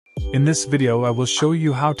In this video I will show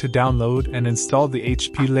you how to download and install the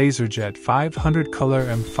HP LaserJet 500 Color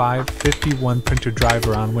M551 Printer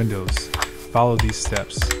Driver on Windows. Follow these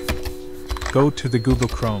steps. Go to the Google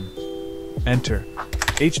Chrome. Enter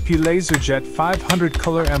HP LaserJet 500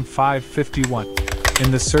 Color M551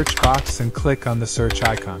 in the search box and click on the search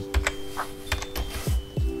icon.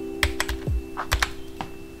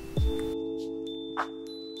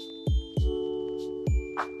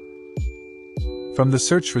 From the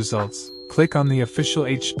search results, click on the official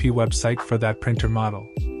HP website for that printer model.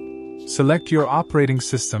 Select your operating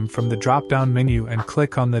system from the drop-down menu and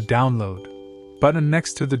click on the Download button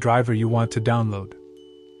next to the driver you want to download.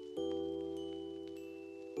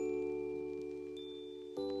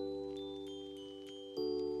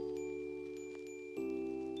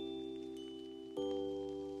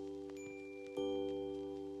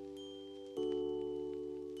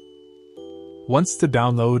 Once the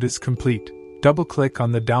download is complete, double-click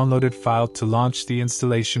on the downloaded file to launch the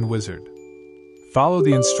installation wizard. Follow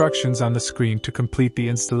the instructions on the screen to complete the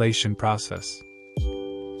installation process.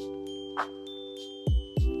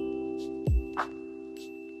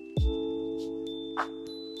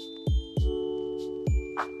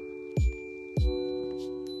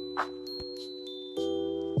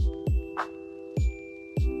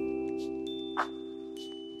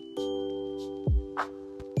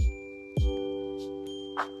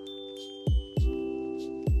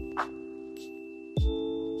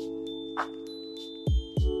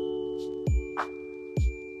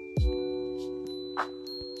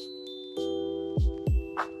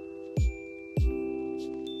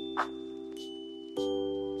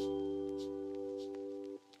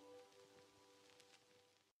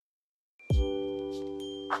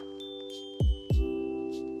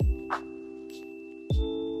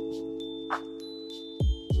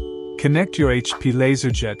 Connect your HP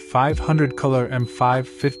LaserJet 500 Color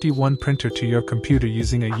M551 printer to your computer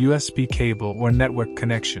using a USB cable or network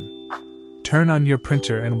connection. Turn on your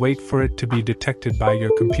printer and wait for it to be detected by your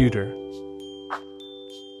computer.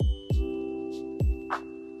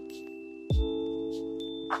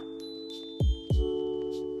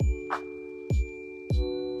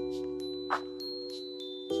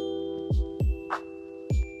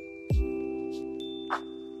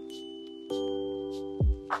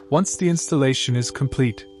 Once the installation is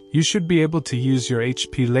complete, you should be able to use your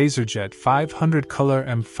HP LaserJet 500 Color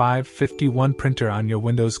M551 printer on your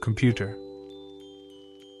Windows computer.